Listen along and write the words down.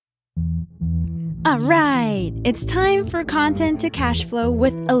All right, it's time for Content to Cash Flow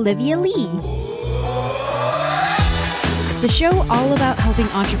with Olivia Lee. The show all about helping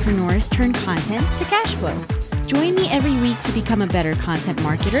entrepreneurs turn content to cash flow. Join me every week to become a better content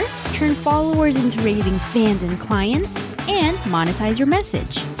marketer, turn followers into raving fans and clients, and monetize your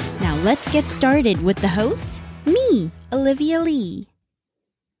message. Now let's get started with the host, me, Olivia Lee.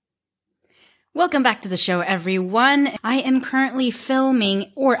 Welcome back to the show, everyone. I am currently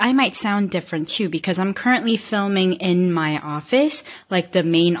filming, or I might sound different too, because I'm currently filming in my office, like the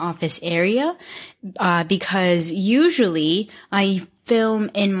main office area, because usually I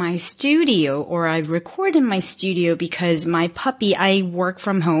film in my studio or I record in my studio because my puppy, I work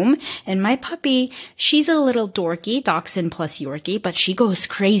from home, and my puppy, she's a little dorky, Dachshund plus Yorkie, but she goes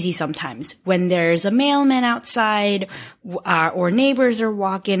crazy sometimes when there's a mailman outside or neighbors are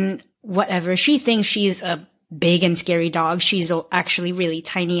walking. Whatever. She thinks she's a big and scary dog. She's actually really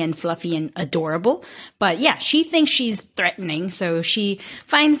tiny and fluffy and adorable. But yeah, she thinks she's threatening. So she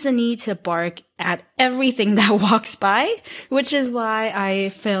finds the need to bark at everything that walks by, which is why I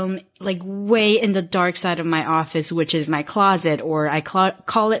film like way in the dark side of my office, which is my closet, or I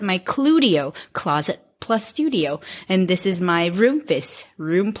call it my Cludio, closet plus studio. And this is my room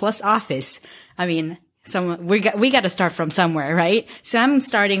plus office. I mean, we got to start from somewhere, right? So I'm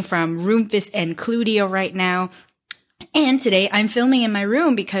starting from Roomfist and Cludio right now. And today I'm filming in my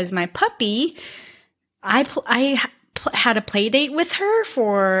room because my puppy, I had a play date with her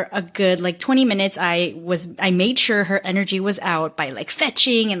for a good 20 minutes. I made sure her energy was out by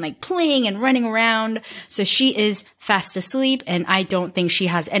fetching and playing and running around. So she is fast asleep, and I don't think she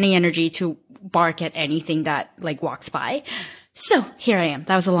has any energy to bark at anything that walks by. So here I am.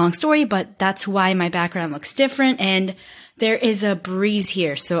 That was a long story, but that's why my background looks different. And there is a breeze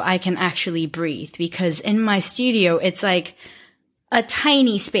here, so I can actually breathe, because in my studio, it's like a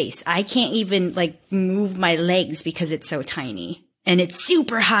tiny space. I can't even move my legs because it's so tiny, and it's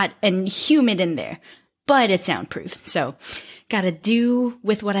super hot and humid in there, but it's soundproof. So gotta do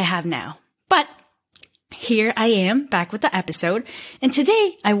with what I have now. But here I am back with the episode, and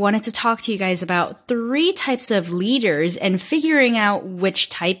today I wanted to talk to you guys about 3 types of leaders and figuring out which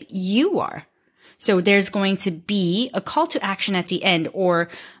type you are. So there's going to be a call to action at the end, or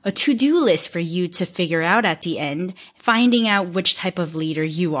a to-do list for you to figure out at the end, finding out which type of leader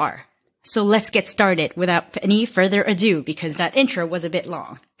you are. So let's get started without any further ado, because that intro was a bit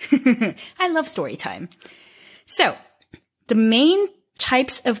long. I love story time. So the main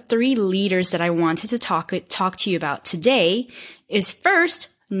types of 3 leaders that I wanted to talk to you about today is first,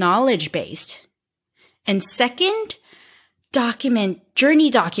 knowledge-based, and second,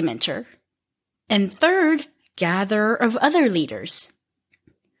 journey documenter, and third, gatherer of other leaders.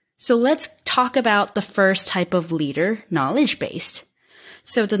 So let's talk about the first type of leader, knowledge-based.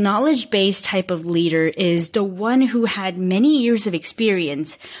 So the knowledge-based type of leader is the one who had many years of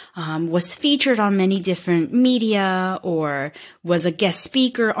experience, was featured on many different media, or was a guest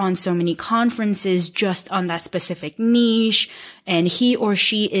speaker on so many conferences just on that specific niche. And he or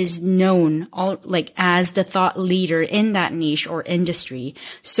she is known as the thought leader in that niche or industry.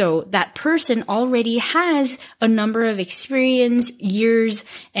 So that person already has a number of experience, years,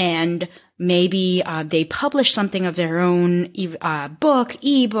 and maybe they publish something of their own, book,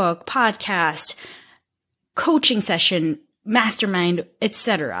 ebook, podcast, coaching session, mastermind,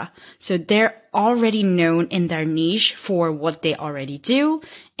 etc. So they're already known in their niche for what they already do,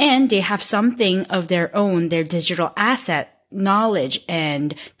 and they have something of their own, their digital asset, knowledge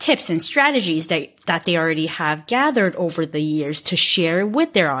and tips and strategies that they already have gathered over the years to share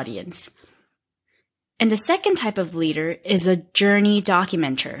with their audience. And the second type of leader is a journey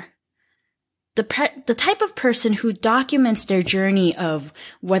documenter. The type of person who documents their journey of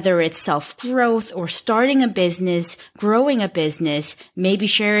whether it's self-growth or starting a business, growing a business, maybe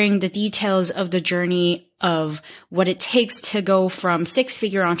sharing the details of the journey of what it takes to go from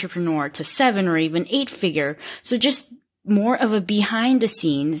 6-figure entrepreneur to 7 or even 8-figure. So just more of a behind the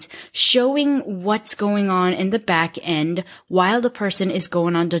scenes, showing what's going on in the back end while the person is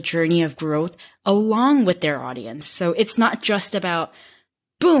going on the journey of growth along with their audience. So it's not just about,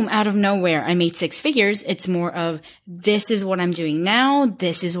 boom, out of nowhere, I made 6 figures. It's more of, this is what I'm doing now.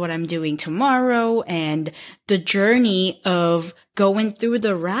 This is what I'm doing tomorrow. And the journey of going through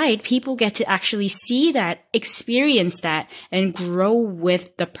the ride, people get to actually see that, experience that, and grow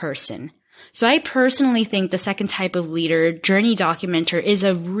with the person. So I personally think the second type of leader, journey documenter, is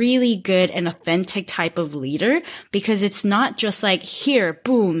a really good and authentic type of leader, because it's not just like, here,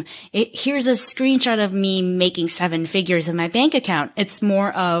 boom, here's a screenshot of me making 7 figures in my bank account. It's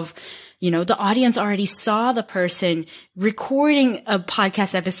more of the audience already saw the person recording a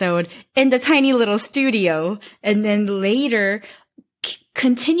podcast episode in the tiny little studio, and then later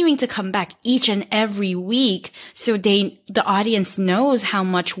continuing to come back each and every week, so the audience knows how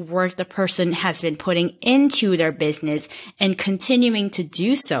much work the person has been putting into their business and continuing to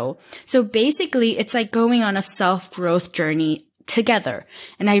do so. So basically, it's like going on a self-growth journey together.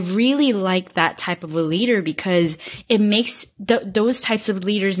 And I really like that type of a leader, because it makes those types of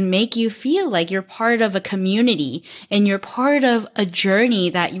leaders make you feel like you're part of a community and you're part of a journey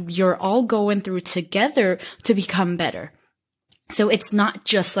that you're all going through together to become better. So it's not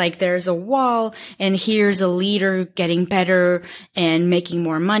just like there's a wall and here's a leader getting better and making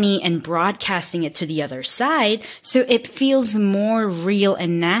more money and broadcasting it to the other side. So it feels more real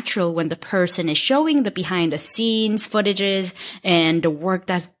and natural when the person is showing the behind the scenes footages and the work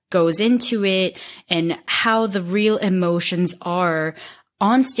that goes into it and how the real emotions are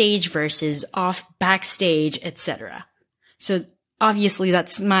on stage versus off backstage, etc. So obviously,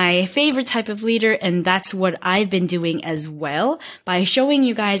 that's my favorite type of leader, and that's what I've been doing as well, by showing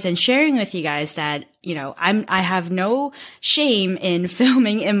you guys and sharing with you guys that, I have no shame in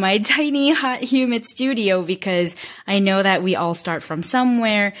filming in my tiny, hot, humid studio, because I know that we all start from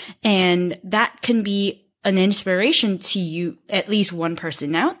somewhere, and that can be an inspiration to you, at least one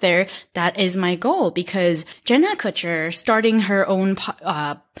person out there. That is my goal, because Jenna Kutcher starting her own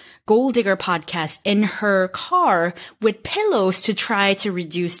Gold Digger podcast in her car with pillows to try to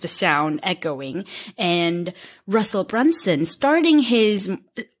reduce the sound echoing, and Russell Brunson starting his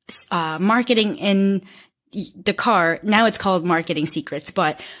marketing in the car. Now it's called Marketing Secrets,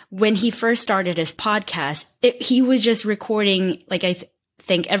 but when he first started his podcast, he was just recording, like I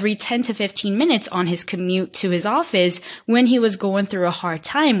think every 10 to 15 minutes on his commute to his office when he was going through a hard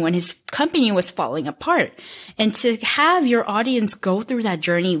time, when his company was falling apart. And to have your audience go through that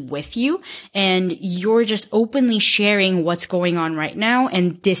journey with you, and you're just openly sharing what's going on right now,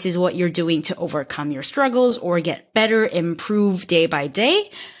 and this is what you're doing to overcome your struggles or get better, improve day by day,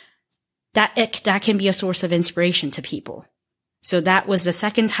 that can be a source of inspiration to people. So that was the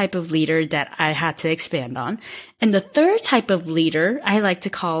second type of leader that I had to expand on. And the third type of leader I like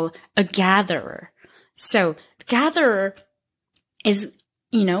to call a gatherer. So gatherer is,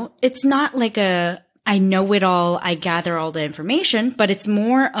 it's not like I know it all, I gather all the information, but it's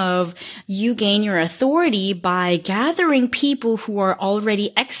more of you gain your authority by gathering people who are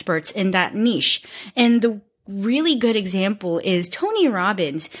already experts in that niche. And the really good example is Tony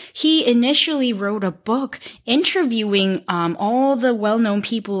Robbins. He initially wrote a book interviewing all the well-known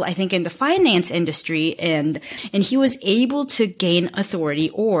people, I think, in the finance industry, and he was able to gain authority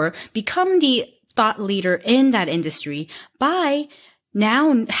or become the thought leader in that industry by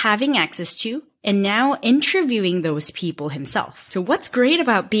now having access to and now interviewing those people himself. So what's great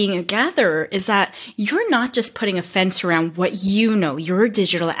about being a gatherer is that you're not just putting a fence around what you know, your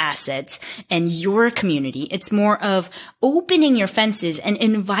digital assets and your community. It's more of opening your fences and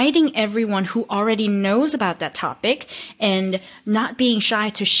inviting everyone who already knows about that topic and not being shy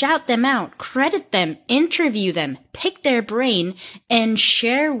to shout them out, credit them, interview them, pick their brain, and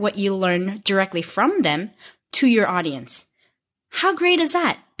share what you learn directly from them to your audience. How great is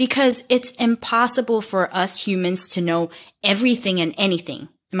that? Because it's impossible for us humans to know everything and anything.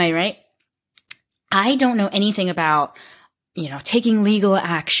 Am I right? I don't know anything about, taking legal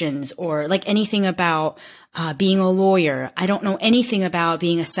actions or like anything about being a lawyer. I don't know anything about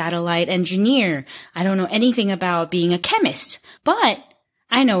being a satellite engineer. I don't know anything about being a chemist. But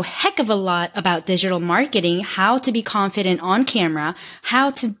I know a heck of a lot about digital marketing, how to be confident on camera,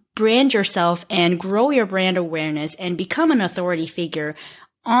 how to brand yourself and grow your brand awareness and become an authority figure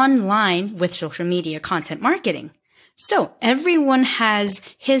online with social media content marketing. So everyone has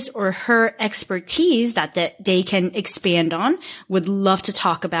his or her expertise that they can expand on, would love to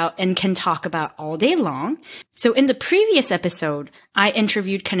talk about, and can talk about all day long. So in the previous episode, I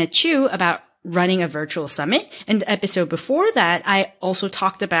interviewed Kenneth Chu about running a virtual summit. In the episode before that, I also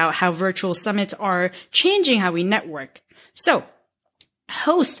talked about how virtual summits are changing how we network. So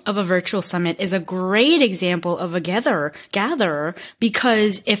host of a virtual summit is a great example of a gatherer,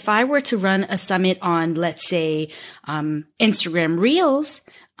 because if I were to run a summit on, let's say, Instagram Reels,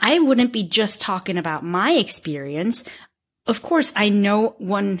 I wouldn't be just talking about my experience. Of course, I know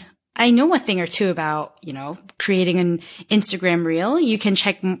a thing or two about, creating an Instagram Reel. You can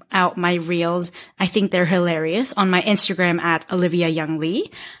check out my Reels. I think they're hilarious on my Instagram at Olivia Young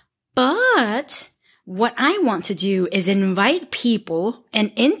Lee. But what I want to do is invite people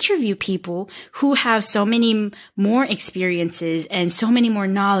and interview people who have so many more experiences and so many more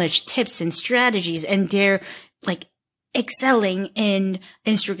knowledge, tips, and strategies. And they're like excelling in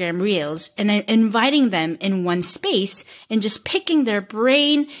Instagram Reels, and I'm inviting them in one space and just picking their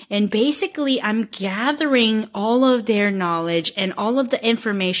brain. And basically I'm gathering all of their knowledge and all of the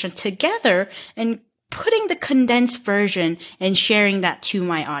information together and putting the condensed version and sharing that to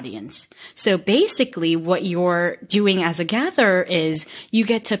my audience. So basically what you're doing as a gatherer is you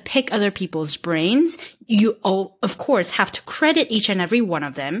get to pick other people's brains. You, of course, have to credit each and every one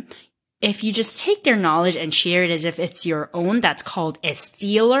of them. If you just take their knowledge and share it as if it's your own, that's called a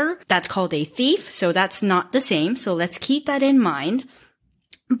stealer. That's called a thief. So that's not the same. So let's keep that in mind.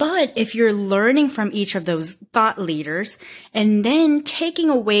 But if you're learning from each of those thought leaders and then taking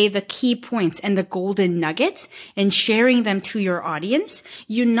away the key points and the golden nuggets and sharing them to your audience,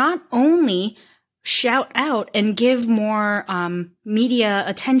 you not only shout out and give more media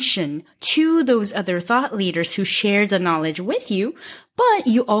attention to those other thought leaders who share the knowledge with you, but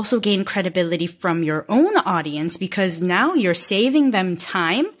you also gain credibility from your own audience because now you're saving them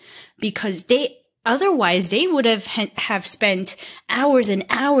time because otherwise they would have spent hours and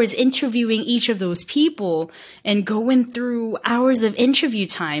hours interviewing each of those people and going through hours of interview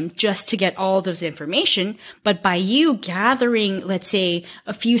time just to get all those information. But by you gathering, let's say,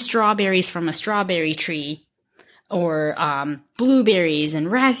 a few strawberries from a strawberry tree or blueberries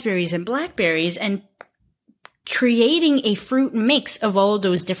and raspberries and blackberries and creating a fruit mix of all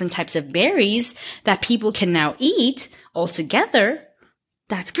those different types of berries that people can now eat all together,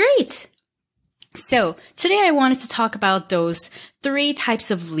 that's great. So today I wanted to talk about those 3 types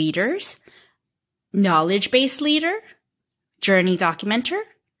of leaders: knowledge-based leader, journey documenter,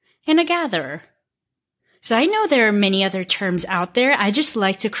 and a gatherer. So I know there are many other terms out there. I just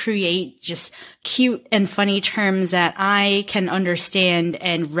like to create just cute and funny terms that I can understand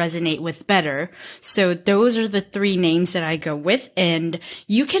and resonate with better. So those are the 3 names that I go with, and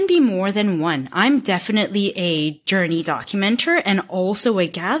you can be more than one. I'm definitely a journey documenter and also a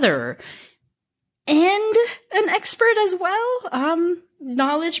gatherer. And an expert as well,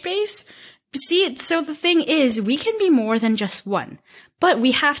 knowledge base. See, so the thing is, we can be more than just one, but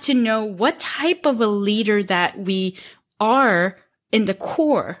we have to know what type of a leader that we are in the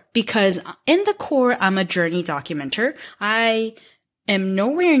core, because in the core, I'm a journey documenter. I am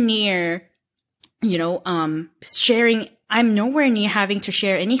nowhere near, I'm nowhere near having to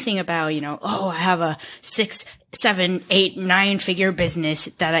share anything about, I have a 6, 7, 8, 9 figure business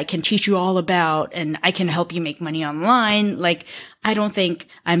that I can teach you all about and I can help you make money online. Like, I don't think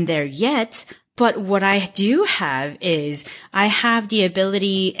I'm there yet. But what I do have is I have the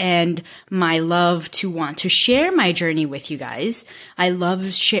ability and my love to want to share my journey with you guys. I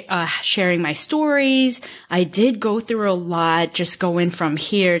love sharing my stories. I did go through a lot just going from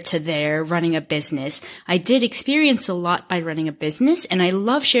here to there, running a business. I did experience a lot by running a business, and I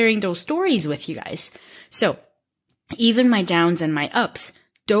love sharing those stories with you guys. So even my downs and my ups,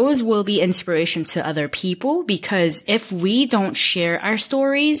 those will be inspiration to other people, because if we don't share our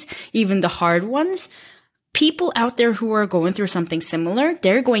stories, even the hard ones, people out there who are going through something similar,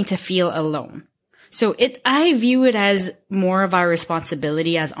 they're going to feel alone. So I view it as more of our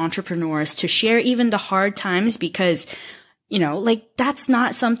responsibility as entrepreneurs to share even the hard times, because, that's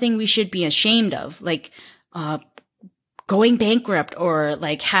not something we should be ashamed of. Going bankrupt or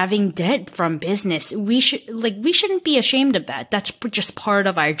having debt from business, we shouldn't be ashamed of that. That's just part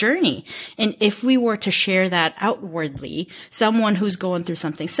of our journey. And if we were to share that outwardly, someone who's going through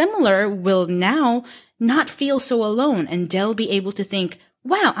something similar will now not feel so alone, and they'll be able to think,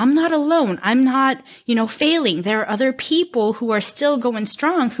 wow, I'm not alone. I'm not, failing. There are other people who are still going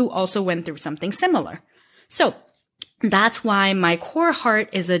strong who also went through something similar. So that's why my core heart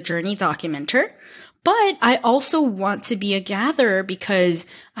is a journey documenter. But I also want to be a gatherer, because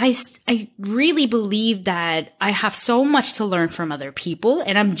I really believe that I have so much to learn from other people,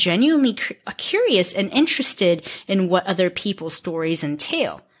 and I'm genuinely curious and interested in what other people's stories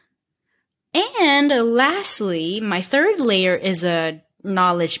entail. And lastly, my third layer is a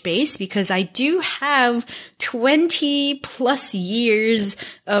knowledge base, because I do have 20 plus years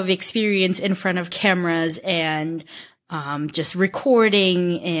of experience in front of cameras and just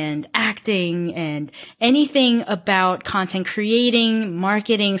recording and acting and anything about content creating,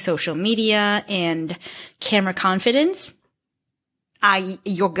 marketing, social media, and camera confidence.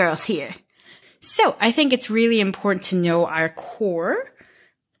 Your girl's here. So I think it's really important to know our core,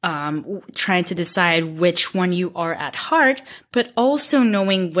 trying to decide which one you are at heart, but also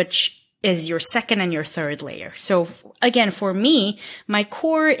knowing which is your second and your third layer. So again, for me, my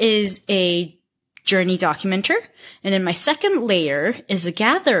core is a journey documenter. And then my second layer is a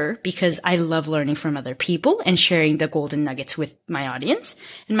gatherer, because I love learning from other people and sharing the golden nuggets with my audience.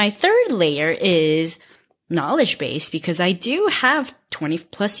 And my third layer is knowledge base because I do have 20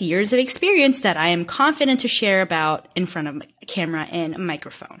 plus years of experience that I am confident to share about in front of a camera and a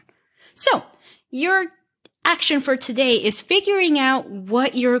microphone. So your action for today is figuring out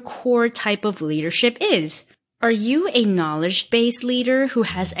what your core type of leadership is. Are you a knowledge-based leader who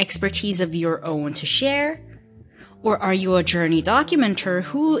has expertise of your own to share? Or are you a journey documenter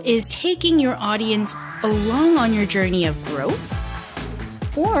who is taking your audience along on your journey of growth?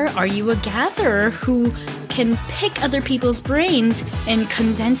 Or are you a gatherer who can pick other people's brains and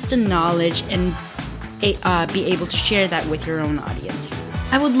condense the knowledge and be able to share that with your own audience?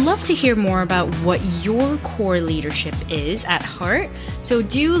 I would love to hear more about what your core leadership is at heart. So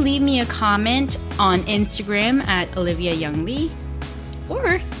do leave me a comment on Instagram at Olivia Young Lee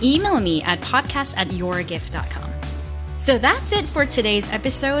or email me at podcast@yourgift.com. So that's it for today's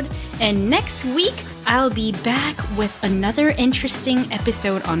episode. And next week, I'll be back with another interesting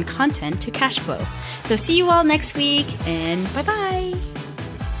episode on content to cash flow. So see you all next week and bye-bye.